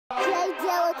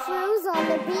Corkscrews on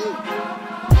the beat.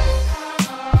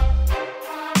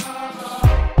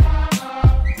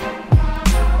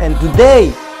 And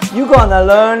today you're gonna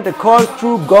learn the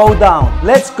corkscrew go down.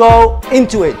 Let's go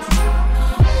into it.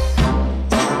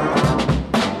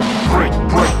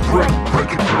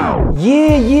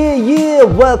 Yeah,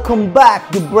 welcome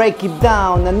back to Break It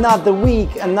Down. Another week,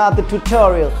 another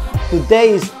tutorial.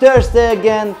 Today is Thursday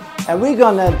again and we're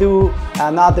gonna do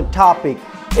another topic.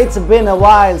 It's been a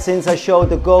while since I showed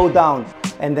the go down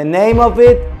and the name of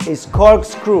it is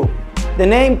corkscrew. The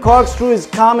name corkscrew is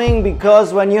coming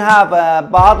because when you have a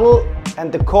bottle and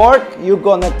the cork, you're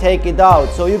gonna take it out.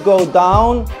 So you go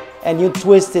down and you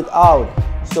twist it out.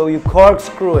 So you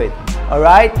corkscrew it, all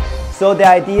right? So the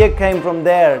idea came from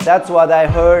there. That's what I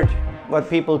heard, what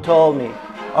people told me.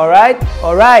 All right,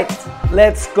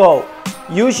 let's go.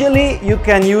 Usually you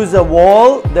can use a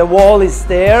wall. The wall is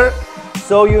there,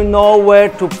 so you know where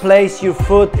to place your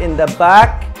foot in the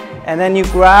back, and then you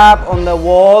grab on the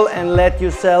wall and let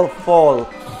yourself fall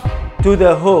to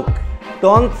the hook.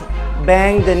 Don't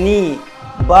bang the knee,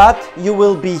 but you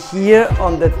will be here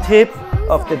on the tip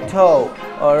of the toe.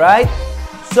 All right,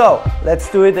 so let's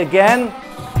do it again.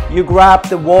 You grab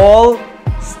the wall,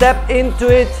 step into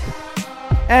it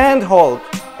and hold.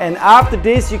 And after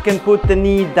this you can put the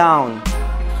knee down.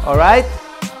 All right?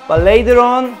 But later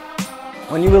on,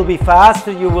 when you will be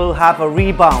faster, you will have a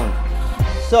rebound.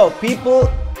 So people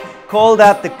call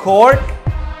that the cork.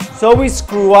 So we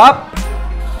screw up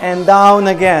and down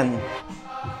again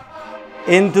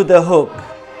into the hook.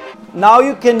 Now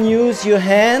you can use your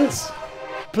hands,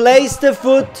 place the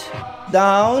foot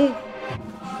down,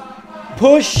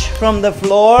 push from the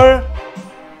floor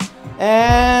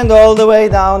and all the way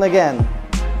down again.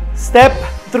 Step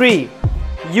 3,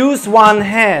 use one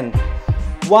hand.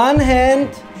 One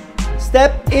hand,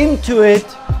 step into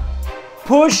it,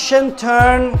 push and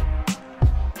turn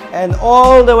and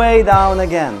all the way down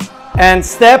again. And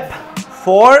step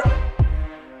 4,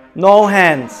 no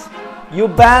hands. You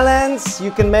balance,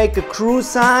 you can make a crew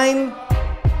sign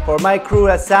for my crew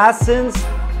assassins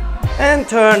and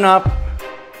turn up.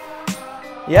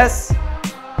 Yes,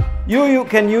 you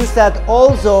can use that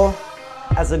also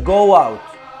as a go out.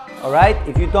 All right,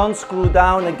 if you don't screw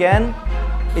down again,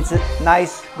 it's a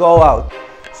nice go out.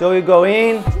 So you go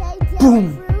in,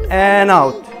 boom, and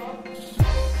out.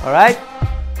 All right,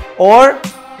 or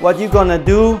what you're gonna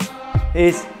do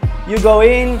is you go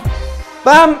in,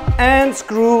 bam, and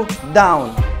screw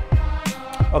down.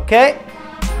 Okay,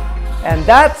 and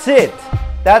that's it.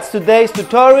 That's today's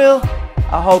tutorial.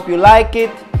 I hope you like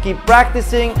it. Keep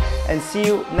practicing and see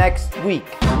you next week.